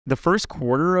The first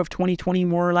quarter of 2020,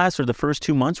 more or less, or the first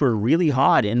 2 months were really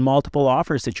hot in multiple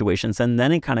offer situations, and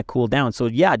then it kind of cooled down. So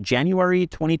yeah, January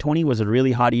 2020 was a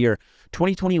really hot year.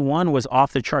 2021 was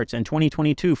off the charts, and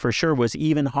 2022 for sure was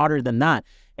even hotter than that.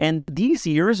 And these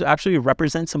years actually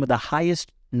represent some of the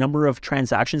highest number of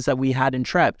transactions that we had in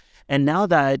TREP. And now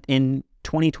that in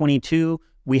 2022,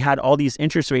 we had all these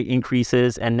interest rate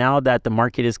increases, and now that the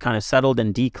market is kind of settled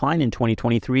and declined in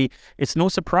 2023, it's no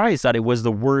surprise that it was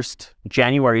the worst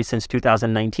January since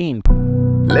 2019.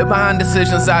 Live behind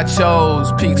decisions I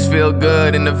chose. Peaks feel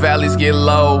good and the valleys get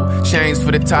low. Chains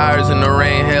for the tires in the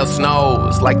rain, hail,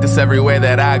 snows. Like this everywhere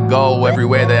that I go,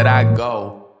 everywhere that I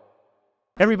go.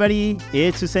 Everybody,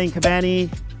 it's Hussein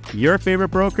Kabani, your favorite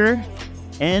broker.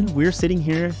 And we're sitting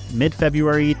here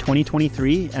mid-February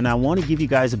 2023, and I want to give you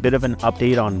guys a bit of an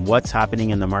update on what's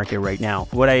happening in the market right now.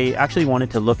 What I actually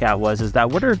wanted to look at is that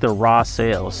what are the raw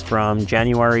sales from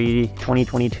January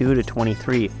 2022 to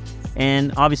 23?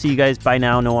 And obviously you guys by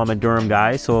now know I'm a Durham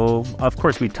guy, so of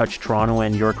course we touched Toronto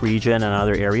and York region and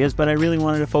other areas, but I really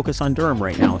wanted to focus on Durham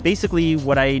right now. Basically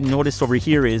what I noticed over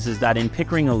here is that in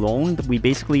Pickering alone, we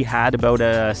basically had about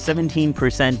a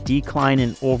 17% decline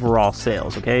in overall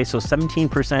sales, okay? So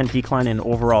 17% decline in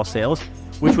overall sales,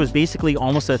 which was basically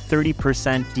almost a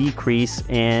 30% decrease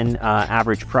in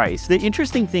average price. The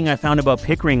interesting thing I found about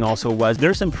Pickering also was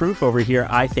there's some proof over here,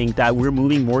 I think, that we're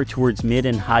moving more towards mid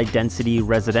and high density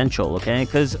residential, okay?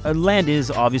 Because land is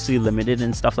obviously limited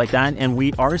and stuff like that, and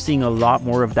we are seeing a lot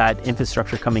more of that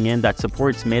infrastructure coming in that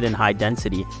supports mid and high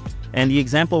density. And the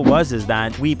example is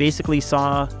that we basically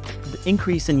saw the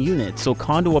increase in units. So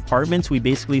condo apartments, we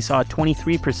basically saw a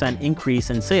 23% increase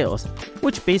in sales,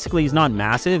 which basically is not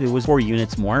massive. It was 4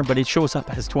 units more, but it shows up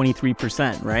as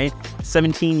 23%, right?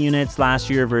 17 units last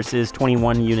year versus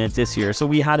 21 units this year. So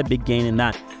we had a big gain in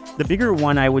that. The bigger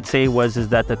one I would say is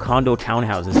that the condo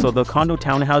townhouses. So the condo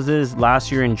townhouses last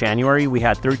year in January, we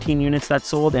had 13 units that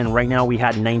sold, and right now we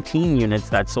had 19 units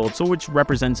that sold, so which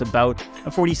represents about a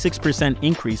 46%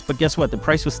 increase. But guess what? The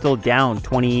price was still down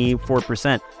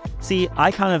 24%. See,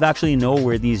 I kind of actually know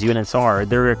where these units are.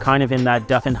 They're kind of in that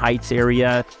Duffin Heights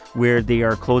area where they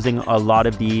are closing a lot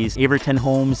of these Averton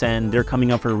homes and they're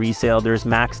coming up for resale. There's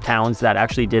Max Towns that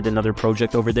actually did another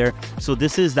project over there. So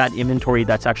this is that inventory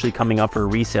that's actually coming up for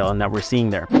resale and that we're seeing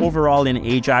there. Overall in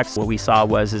Ajax, what we saw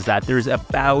is that there's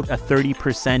about a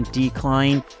 30%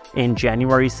 decline in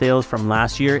January sales from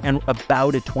last year and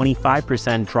about a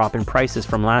 25% drop in prices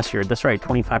from last year. That's right,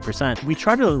 25%. We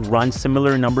try to run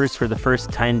similar numbers for the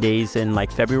first 10 days in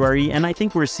like February, and I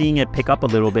think we're seeing it pick up a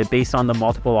little bit based on the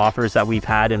multiple offers that we've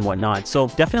had and whatnot. So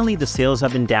definitely the sales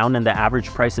have been down and the average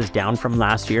price is down from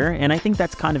last year, and I think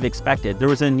that's kind of expected. There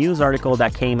was a news article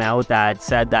that came out that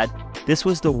said that this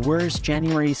was the worst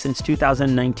January since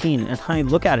 2019, and I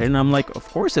look at it and I'm like, of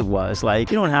course it was.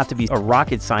 Like, you don't have to be a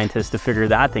rocket scientist to figure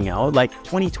that thing out. Like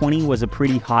 2020 was a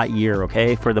pretty hot year,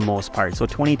 okay, for the most part. So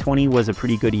 2020 was a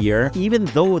pretty good year, even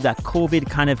though that COVID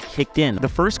kind of kicked in. The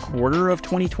first quarter of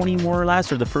 2020, more or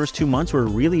less, or the first 2 months were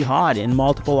really hot in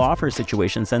multiple offer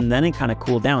situations, and then it kind of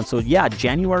cooled down. So yeah,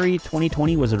 January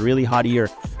 2020 was a really hot year.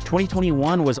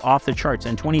 2021 was off the charts,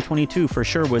 and 2022 for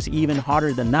sure was even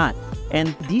hotter than that.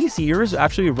 And these years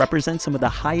actually represent some of the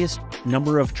highest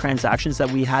number of transactions that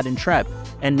we had in TREP.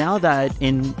 And now that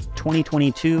in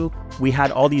 2022, we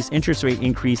had all these interest rate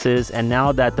increases, and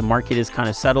now that the market is kind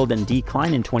of settled and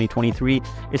declined in 2023,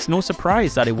 it's no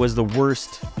surprise that it was the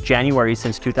worst January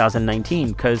since 2019,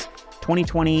 because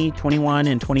 2020, 21,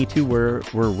 and 22 were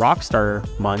rock star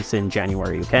months in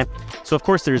January, okay? So of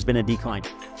course there's been a decline.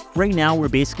 Right now, we're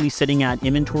basically sitting at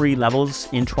inventory levels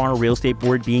in Toronto Real Estate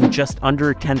Board being just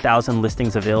under 10,000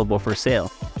 listings available for sale.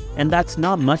 And that's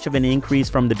not much of an increase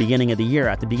from the beginning of the year.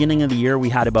 At the beginning of the year, we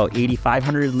had about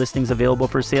 8,500 listings available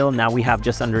for sale. Now we have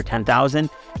just under 10,000.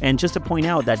 And just to point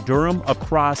out that Durham,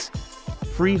 across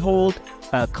freehold,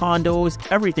 condos,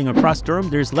 everything across Durham,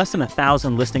 there's less than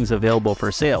 1,000 listings available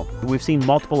for sale. We've seen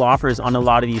multiple offers on a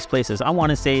lot of these places. I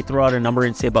want to say, throw out a number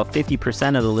and say about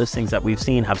 50% of the listings that we've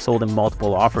seen have sold in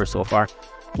multiple offers so far.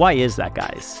 Why is that,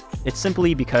 guys? It's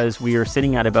simply because we are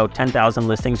sitting at about 10,000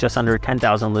 listings, just under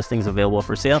 10,000 listings available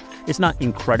for sale. It's not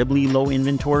incredibly low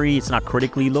inventory, it's not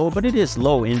critically low, but it is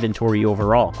low inventory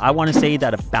overall. I want to say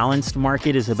that a balanced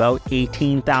market is about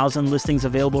 18,000 listings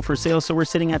available for sale, so we're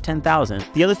sitting at 10,000.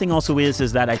 The other thing also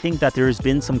is that I think that there's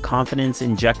been some confidence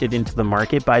injected into the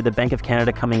market by the Bank of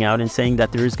Canada coming out and saying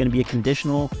that there is going to be a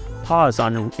conditional pause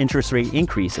on interest rate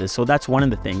increases. So that's one of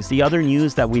the things. The other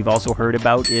news that we've also heard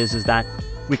about is that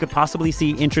we could possibly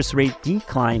see interest rate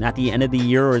decline at the end of the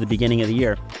year or the beginning of the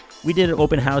year. We did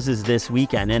open houses this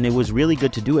weekend, and it was really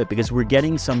good to do it because we're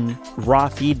getting some raw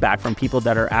feedback from people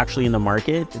that are actually in the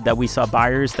market, that we saw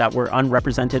buyers that were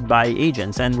unrepresented by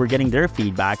agents, and we're getting their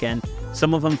feedback. And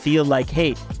some of them feel like,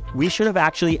 hey, we should have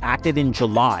actually acted in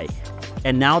July.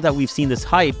 And now that we've seen this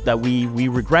hype, that we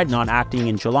regret not acting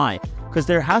in July, because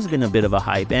there has been a bit of a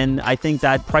hype. And I think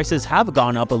that prices have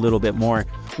gone up a little bit more.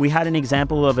 We had an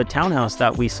example of a townhouse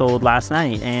that we sold last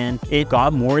night, and it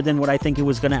got more than what I think it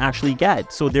was going to actually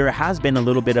get. So there has been a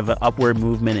little bit of an upward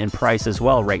movement in price as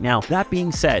well right now. That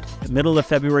being said, middle of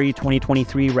February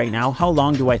 2023 right now, how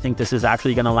long do I think this is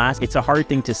actually going to last? It's a hard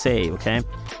thing to say, okay?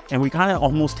 And we're kind of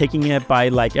almost taking it by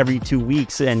like every 2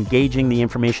 weeks and gauging the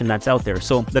information that's out there.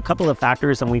 So the couple of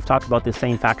factors, and we've talked about the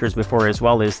same factors before as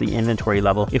well, is the inventory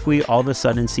level. If we all of a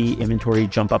sudden see inventory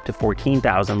jump up to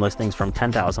 14,000 listings from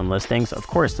 10,000 listings, of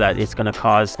course that it's going to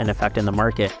cause an effect in the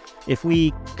market. If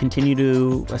we continue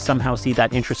to somehow see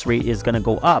that interest rate is going to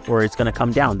go up or it's going to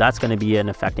come down, that's going to be an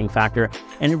affecting factor.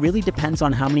 And it really depends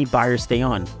on how many buyers stay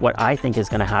on. What I think is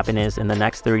going to happen is in the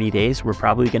next 30 days, we're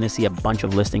probably going to see a bunch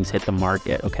of listings hit the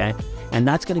market, okay? And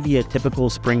that's going to be a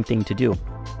typical spring thing to do.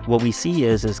 What we see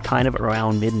is kind of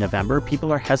around mid-November,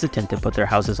 people are hesitant to put their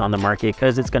houses on the market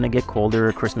because it's going to get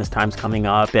colder, Christmas time's coming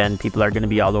up, and people are going to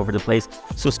be all over the place.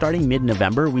 So starting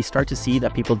mid-November, we start to see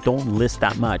that people don't list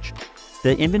that much.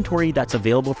 The inventory that's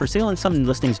available for sale, and some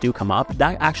listings do come up,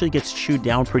 that actually gets chewed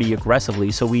down pretty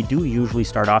aggressively. So we do usually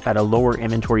start off at a lower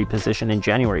inventory position in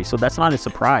January. So that's not a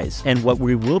surprise. And what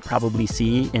we will probably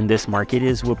see in this market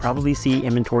is we'll probably see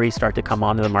inventory start to come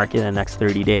onto the market in the next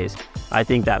 30 days. I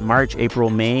think that March,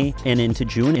 April, May, and into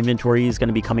June, inventory is going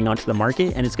to be coming onto the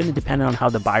market, and it's going to depend on how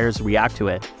the buyers react to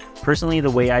it. Personally, the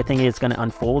way I think it's going to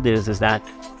unfold is that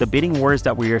the bidding wars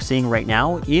that we are seeing right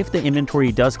now, if the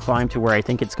inventory does climb to where I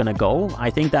think it's going to go, I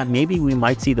think that maybe we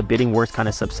might see the bidding wars kind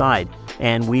of subside,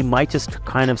 and we might just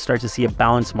kind of start to see a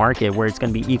balanced market where it's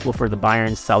going to be equal for the buyer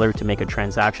and seller to make a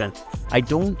transaction. I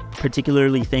don't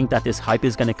particularly think that this hype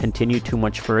is going to continue too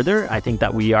much further. I think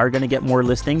that we are going to get more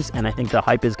listings, and I think the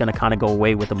hype is going to kind of go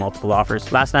away with the multiple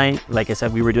offers. Last night, like I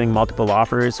said, we were doing multiple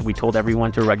offers. We told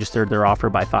everyone to register their offer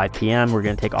by 5 p.m. We're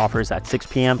going to take offers at 6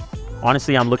 p.m.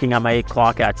 Honestly, I'm looking at my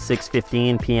clock at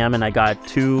 6:15 p.m. and I got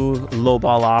 2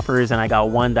 lowball offers and I got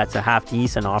one that's a half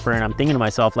decent offer. And I'm thinking to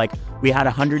myself, like, we had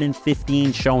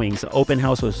 115 showings. The open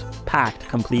house was packed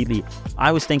completely.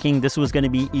 I was thinking this was going to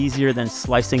be easier than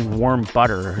slicing warm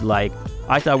butter. Like,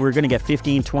 I thought we were going to get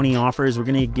 15, 20 offers. We're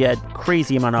going to get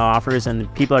crazy amount of offers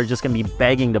and people are just going to be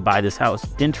begging to buy this house.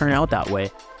 Didn't turn out that way.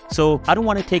 So I don't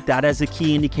want to take that as a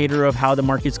key indicator of how the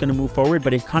market's going to move forward,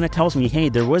 but it kind of tells me, hey,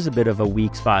 there was a bit of a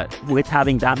weak spot with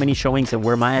having that many showings and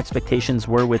where my expectations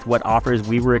were with what offers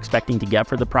we were expecting to get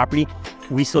for the property.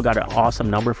 We still got an awesome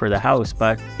number for the house,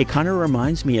 but it kind of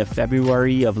reminds me of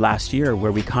February of last year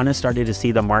where we kind of started to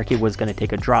see the market was going to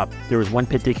take a drop. There was one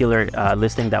particular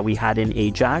listing that we had in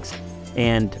Ajax,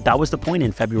 and that was the point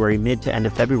in February, mid to end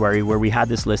of February, where we had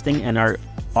this listing and our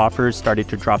offers started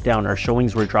to drop down. Our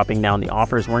showings were dropping down. The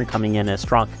offers weren't coming in as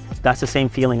strong. That's the same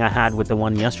feeling I had with the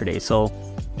one yesterday. So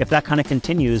if that kind of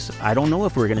continues, I don't know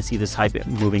if we're going to see this hype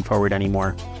moving forward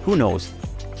anymore. Who knows?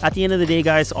 At the end of the day,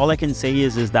 guys, all I can say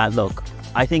is that, look,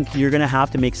 I think you're going to have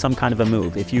to make some kind of a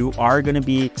move. If you are going to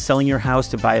be selling your house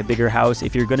to buy a bigger house,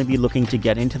 if you're going to be looking to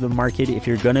get into the market, if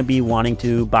you're going to be wanting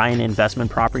to buy an investment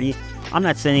property, I'm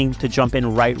not saying to jump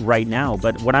in right now,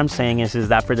 but what I'm saying is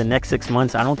that for the next 6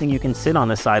 months, I don't think you can sit on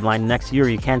the sideline. Next year,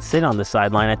 you can't sit on the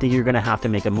sideline. I think you're going to have to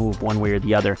make a move one way or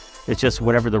the other. It's just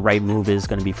whatever the right move is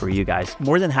going to be for you guys.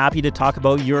 More than happy to talk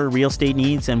about your real estate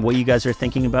needs and what you guys are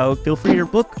thinking about. Feel free to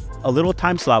book a little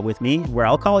time slot with me where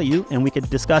I'll call you and we could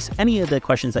discuss any of the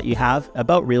questions that you have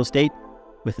about real estate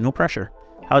with no pressure.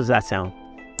 How does that sound?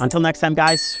 Until next time,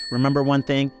 guys, remember one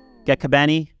thing: get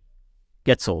Kabani,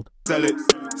 get sold. Sell it,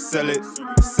 sell it,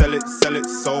 sell it, sell it,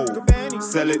 sold.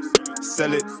 Sell it,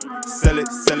 sell it, sell it,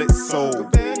 sell it,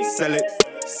 sold. Sell it,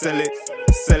 sell it,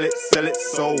 sell it, sell it,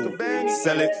 sold.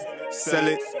 Sell it, sell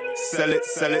it, sell it,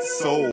 sell it, sold.